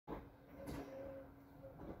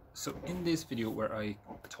So in this video where I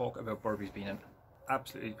talk about burpees being an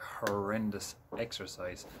absolutely horrendous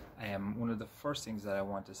exercise, one of the first things that I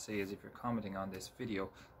want to say is if you're commenting on this video,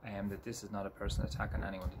 that this is not a personal attack on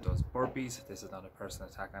anyone that does burpees. This is not a personal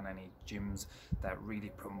attack on any gyms that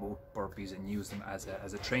really promote burpees and use them as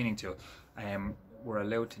a training tool. We're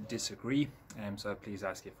allowed to disagree, so I please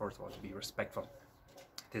ask you first of all to be respectful.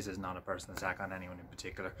 This is not a personal attack on anyone in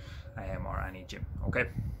particular, or any gym, okay?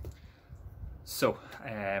 So,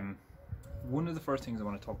 one of the first things I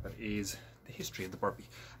want to talk about is the history of the burpee.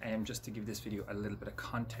 Just to give this video a little bit of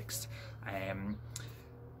context,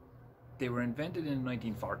 they were invented in the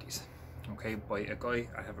 1940s, okay, by a guy,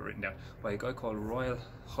 I have it written down, by a guy called Royal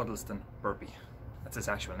Huddleston Burpee. That's his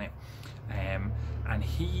actual name. And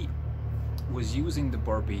he was using the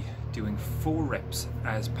burpee, doing 4 reps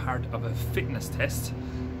as part of a fitness test,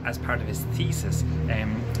 as part of his thesis,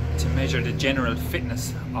 to measure the general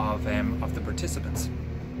fitness of the participants.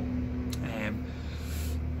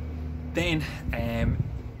 Then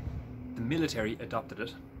the military adopted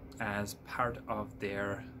it as part of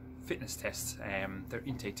their fitness tests, their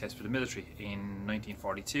intake test for the military in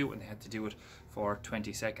 1942, and they had to do it for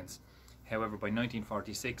 20 seconds. However, by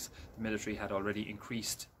 1946, the military had already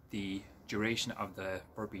increased the duration of the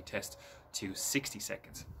burpee test to 60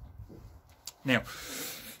 seconds. Now,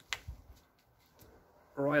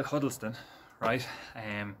 Royal Huddleston, right,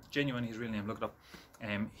 genuine, his real name, look it up,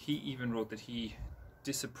 he even wrote that he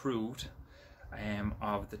disapproved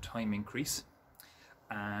of the time increase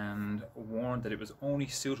and warned that it was only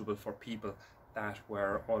suitable for people that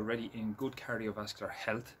were already in good cardiovascular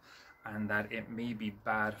health, and that it may be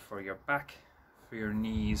bad for your back, for your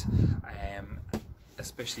knees,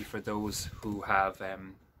 especially for those who have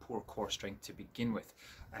poor core strength to begin with.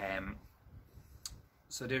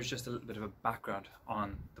 So there's just a little bit of a background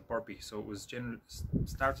on the burpee. So it was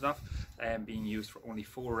started off being used for only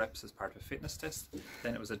 4 reps as part of a fitness test.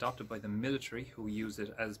 Then it was adopted by the military, who used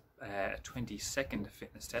it as a 20-second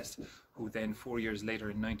fitness test, who then 4 years later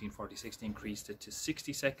in 1946 increased it to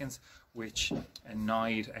 60 seconds, which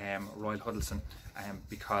annoyed Royal Huddleston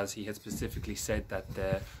because he had specifically said that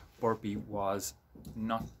the burpee was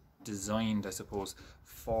not designed, I suppose,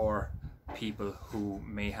 for people who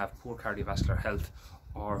may have poor cardiovascular health,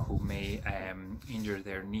 or who may injure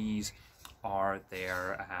their knees or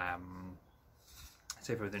their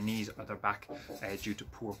say for their knees or their back due to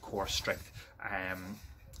poor core strength.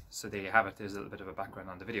 So there you have it. There's a little bit of a background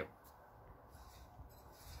on the video.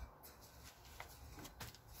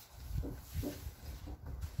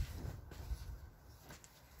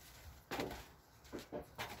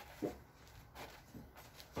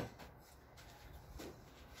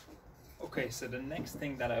 Okay, so the next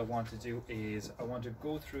thing that I want to do is I want to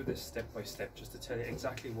go through this step by step, just to tell you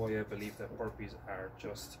exactly why I believe that burpees are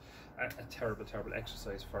just a terrible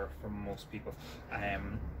exercise for most people.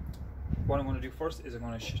 What I'm going to do first is I'm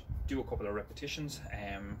going to do a couple of repetitions,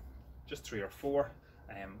 just 3 or 4.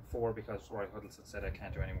 4 because Roy Huddleston said I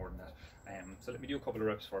can't do any more than that. So let me do a couple of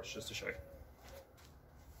reps first, just to show you.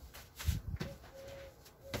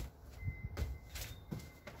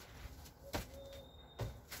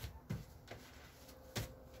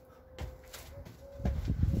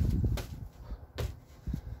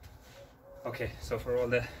 Okay, so for all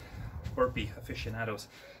the burpee aficionados,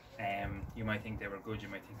 you might think they were good, you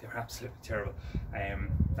might think they were absolutely terrible.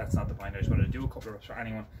 That's not the point. I just wanted to do a couple of reps for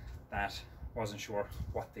anyone that wasn't sure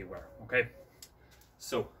what they were, okay?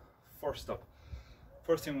 So, first up,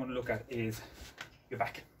 first thing I want to look at is your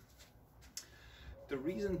back. The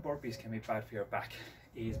reason burpees can be bad for your back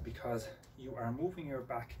is because you are moving your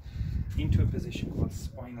back into a position called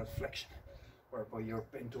spinal flexion, whereby you're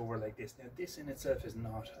bent over like this. Now this in itself is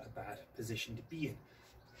not a bad position to be in.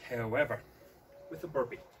 However, with a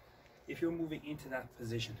burpee, if you're moving into that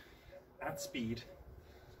position at speed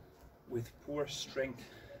with poor strength,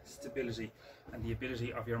 stability, and the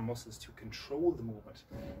ability of your muscles to control the movement,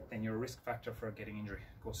 then your risk factor for getting injury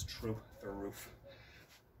goes through the roof.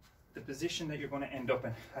 The position that you're going to end up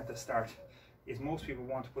in at the start is most people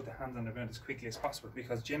want to put their hands on the ground as quickly as possible,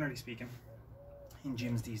 because generally speaking, in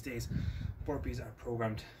gyms these days, burpees are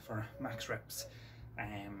programmed for max reps,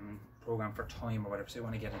 programmed for time or whatever, so you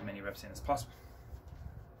want to get as many reps in as possible.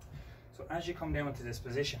 So as you come down to this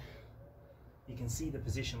position, you can see the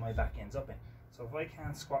position my back ends up in. So if I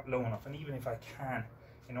can't squat low enough, and even if I can,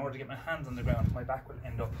 in order to get my hands on the ground, my back will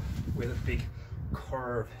end up with a big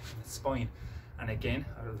curve in the spine. And again,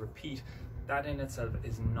 I will repeat, that in itself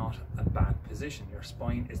is not a bad position. Your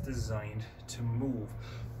spine is designed to move,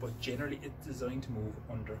 but generally it's designed to move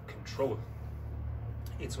under control.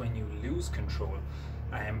 It's when you lose control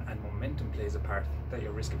and momentum plays a part that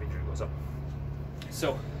your risk of injury goes up.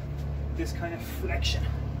 So this kind of flexion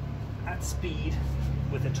at speed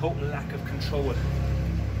with a total lack of control,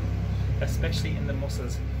 especially in the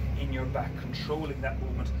muscles in your back, controlling that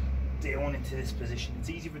movement down into this position. It's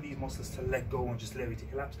easy for these muscles to let go and just allow you to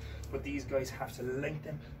collapse, but these guys have to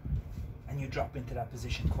lengthen and you drop into that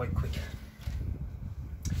position quite quick.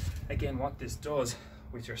 Again, what this does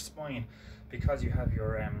with your spine, because you have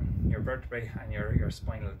your vertebrae and your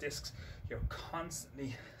spinal discs, you're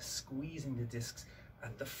constantly squeezing the discs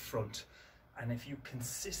at the front. And if you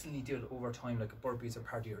consistently do it over time, like a burpee is a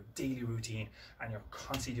part of your daily routine, and you're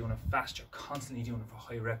constantly doing it fast, you're constantly doing it for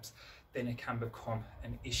high reps, then it can become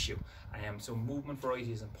an issue. So movement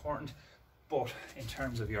variety is important, but in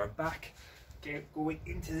terms of your back, going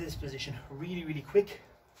into this position really quick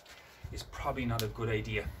is probably not a good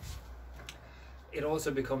idea. It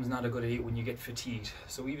also becomes not a good idea when you get fatigued.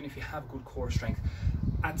 So even if you have good core strength,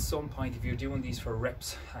 at some point, if you're doing these for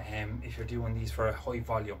reps, if you're doing these for a high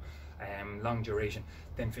volume, long duration,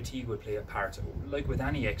 then fatigue will play a part, like with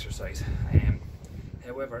any exercise.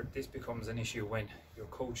 However, this becomes an issue when your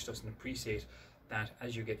coach doesn't appreciate that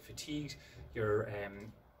as you get fatigued, your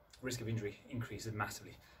risk of injury increases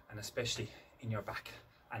massively, and especially in your back.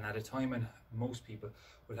 And at a time when most people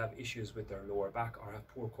will have issues with their lower back or have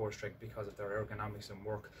poor core strength because of their ergonomics and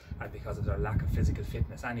work and because of their lack of physical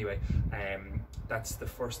fitness anyway, that's the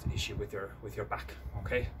first issue with your back.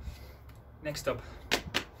 Okay, next up,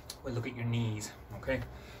 we'll look at your knees. Okay,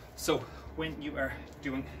 so when you are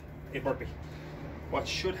doing a burpee, what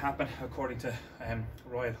should happen, according to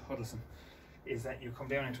Royal Huddleston, is that you come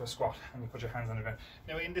down into a squat and you put your hands on the ground.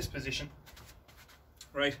 Now in this position,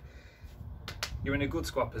 right, you're in a good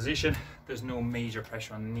squat position, there's no major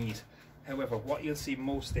pressure on the knees. However, what you'll see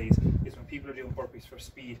most days is when people are doing burpees for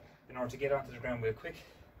speed, in order to get onto the ground real quick,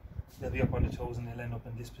 they'll be up on the toes and they'll end up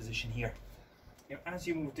in this position here. Now, as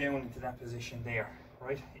you move down into that position there,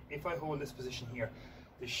 right, if I hold this position here,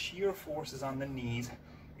 the shear forces on the knees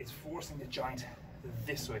is forcing the joint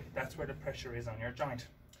this way. That's where the pressure is on your joint.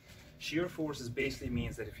 Shear forces basically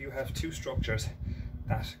means that if you have two structures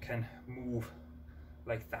that can move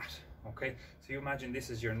like that, okay, so you imagine this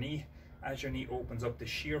is your knee. As your knee opens up, the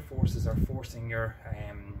shear forces are forcing your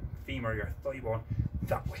femur, your thigh bone,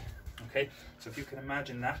 that way. Okay, so if you can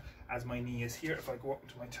imagine that, as my knee is here, if I go up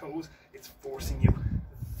into my toes, it's forcing you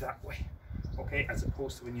that way. Okay, as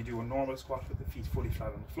opposed to when you do a normal squat with the feet fully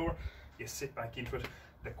flat on the floor, you sit back into it,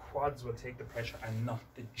 the quads will take the pressure and not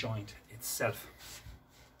the joint itself.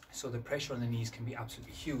 So the pressure on the knees can be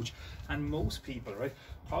absolutely huge, and most people, right,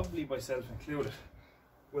 probably myself included,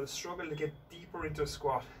 will struggle to get deeper into a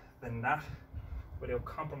squat than that without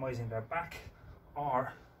compromising their back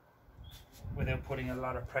or without putting a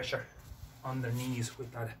lot of pressure on their knees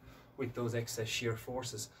with those excess shear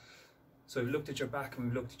forces. So we've looked at your back and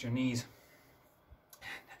we've looked at your knees.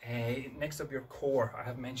 Next up, your core. I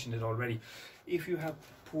have mentioned it already. If you have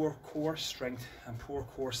poor core strength and poor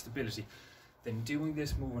core stability, then doing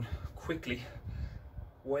this movement quickly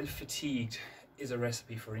while fatigued is a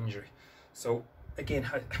recipe for injury. So again,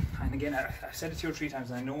 I said it 2 or 3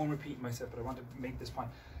 times, and I know I'm repeating myself, but I want to make this point.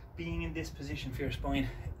 Being in this position for your spine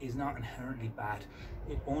is not inherently bad.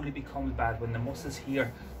 It only becomes bad when the muscles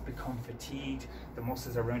here become fatigued, the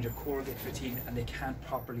muscles around your core get fatigued, and they can't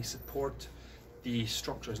properly support the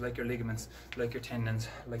structures like your ligaments, like your tendons,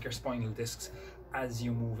 like your spinal discs as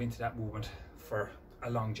you move into that movement for a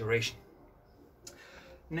long duration.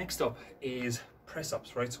 Next up is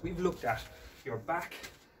press-ups, right? So we've looked at your back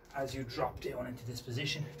as you drop down into this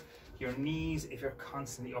position, your knees if you're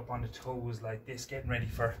constantly up on the toes like this, getting ready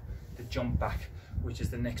for the jump back, which is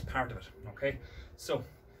the next part of it. Okay, so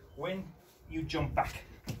when you jump back,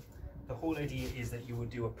 the whole idea is that you would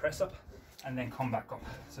do a press up and then come back up.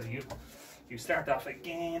 So you start off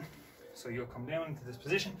again, so you'll come down into this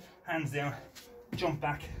position, hands down, jump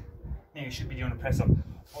back. Now you should be doing a press up.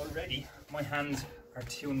 Already my hands are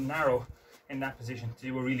too narrow in that position to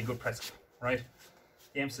do a really good press up, right?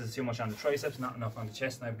 The emphasis is too much on the triceps, not enough on the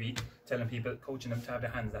chest, and I'd be telling people, coaching them to have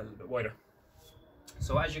their hands a little bit wider.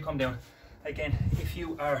 So as you come down, again, if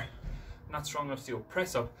you are not strong enough to do a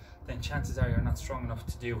press up, then chances are you're not strong enough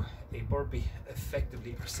to do a burpee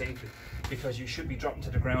effectively or safely, because you should be dropping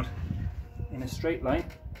to the ground in a straight line,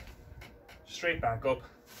 straight back up,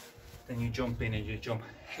 then you jump in and you jump.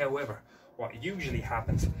 However, what usually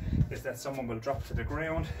happens is that someone will drop to the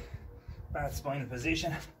ground, bad spinal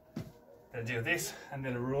position, they'll do this and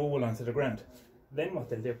they'll roll onto the ground. Then what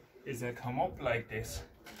they'll do is they'll come up like this,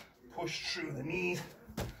 push through the knees,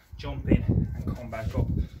 jump in and come back up.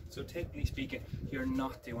 So technically speaking, you're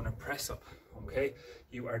not doing a press up, okay?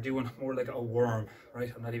 You are doing more like a worm,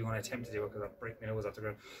 right? I'm not even going to attempt to do it because I'll break my nose off the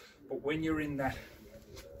ground. But when you're in that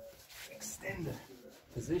extended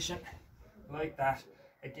position like that.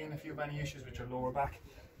 Again, if you have any issues with your lower back,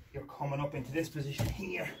 you're coming up into this position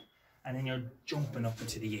here, and then you're jumping up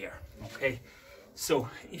into the air, okay? So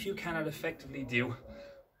if you cannot effectively do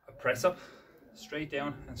a press up, straight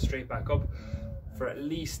down and straight back up for at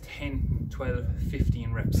least 10, 12,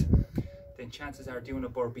 15 reps, then chances are doing a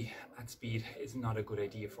burpee at speed is not a good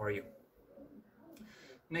idea for you.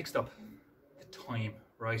 Next up, the time,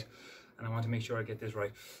 right? And I want to make sure I get this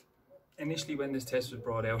right. Initially, when this test was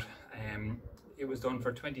brought out, it was done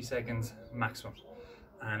for 20 seconds maximum,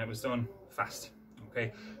 and it was done fast,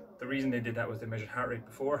 okay? The reason they did that was they measured heart rate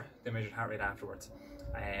before, they measured heart rate afterwards.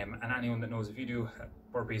 And anyone that knows, if you do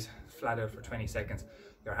burpees flat out for 20 seconds,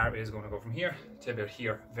 your heart rate is going to go from here to about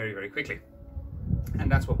here very, very quickly.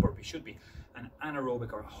 And that's what burpees should be, an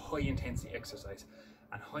anaerobic or high intensity exercise.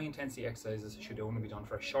 And high intensity exercises should only be done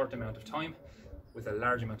for a short amount of time with a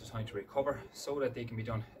large amount of time to recover, so that they can be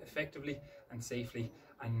done effectively and safely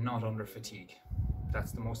and not under fatigue.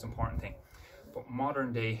 That's the most important thing. But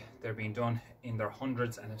modern day, they're being done in their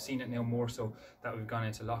hundreds, and I've seen it now more so that we've gone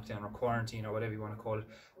into lockdown or quarantine or whatever you want to call it,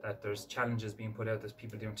 that there's challenges being put out. There's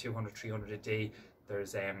people doing 200, 300 a day.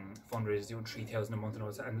 There's fundraisers doing 3,000 a month and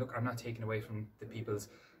all that. And look, I'm not taking away from the people's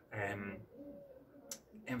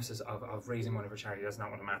emphasis of raising money for charity. That's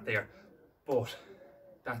not what I'm at there. But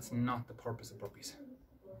that's not the purpose of burpees,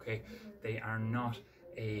 okay? They are not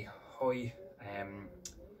a high,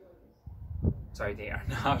 they are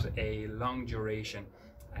not a long duration,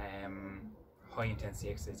 high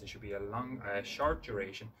intensity exercise. It should be a short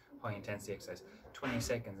duration, high intensity exercise, 20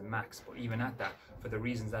 seconds max. But even at that, for the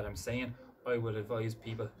reasons that I'm saying, I would advise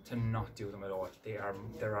people to not do them at all.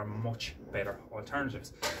 There are much better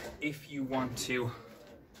alternatives. If you want to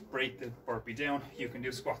break the burpee down, you can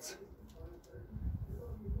do squats.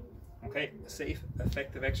 Okay, a safe,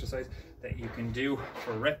 effective exercise that you can do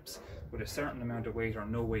for reps with a certain amount of weight or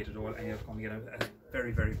no weight at all, and you're going to get a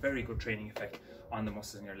very, very, very good training effect on the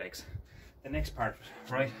muscles in your legs. The next part of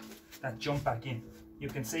it, right, that jump back in, you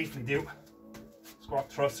can safely do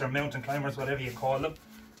squat thrusts or mountain climbers, whatever you call them.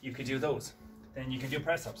 You could do those. Then you can do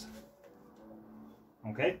press ups.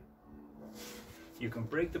 Okay? You can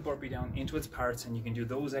break the burpee down into its parts, and you can do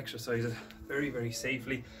those exercises very, very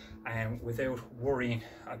safely and without worrying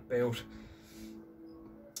about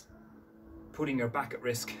putting your back at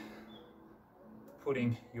risk,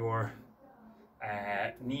 putting your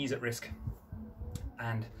knees at risk,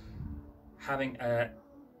 and having a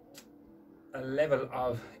level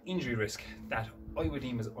of injury risk that I would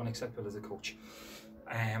deem as unacceptable as a coach.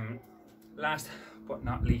 Last but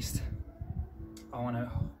not least,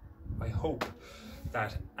 I hope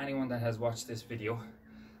that anyone that has watched this video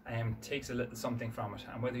takes a little something from it,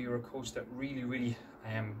 and whether you're a coach that really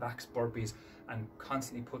backs burpees and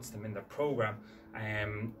constantly puts them in their program,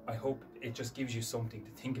 I hope it just gives you something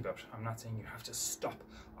to think about. I'm not saying you have to stop,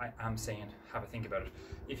 I am saying have a think about it.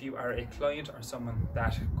 If you are a client or someone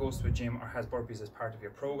that goes to a gym or has burpees as part of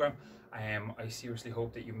your program, I seriously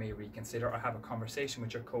hope that you may reconsider or have a conversation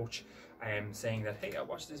with your coach, saying that, hey, I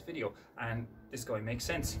watched this video and this guy makes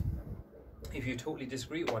sense. If you totally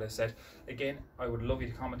disagree with what I said, again, I would love you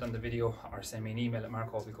to comment on the video or send me an email at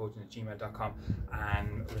markcoffeycoaching@gmail.com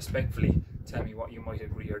and respectfully tell me what you might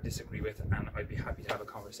agree or disagree with, and I'd be happy to have a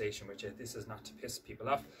conversation with you. This is not to piss people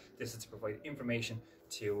off, this is to provide information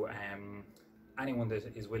to anyone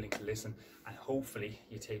that is willing to listen, and hopefully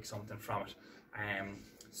you take something from it.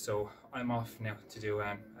 So I'm off now to do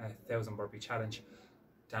a 1,000 burpee challenge,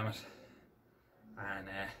 damn it, and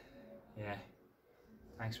yeah,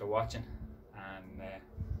 thanks for watching. And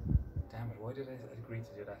damn it, why did I agree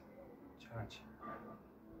to do that challenge?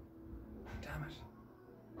 Damn it.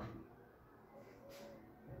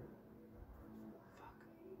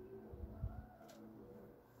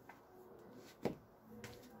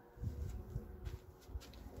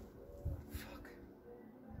 Fuck.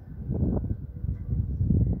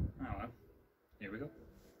 Oh well, here we go.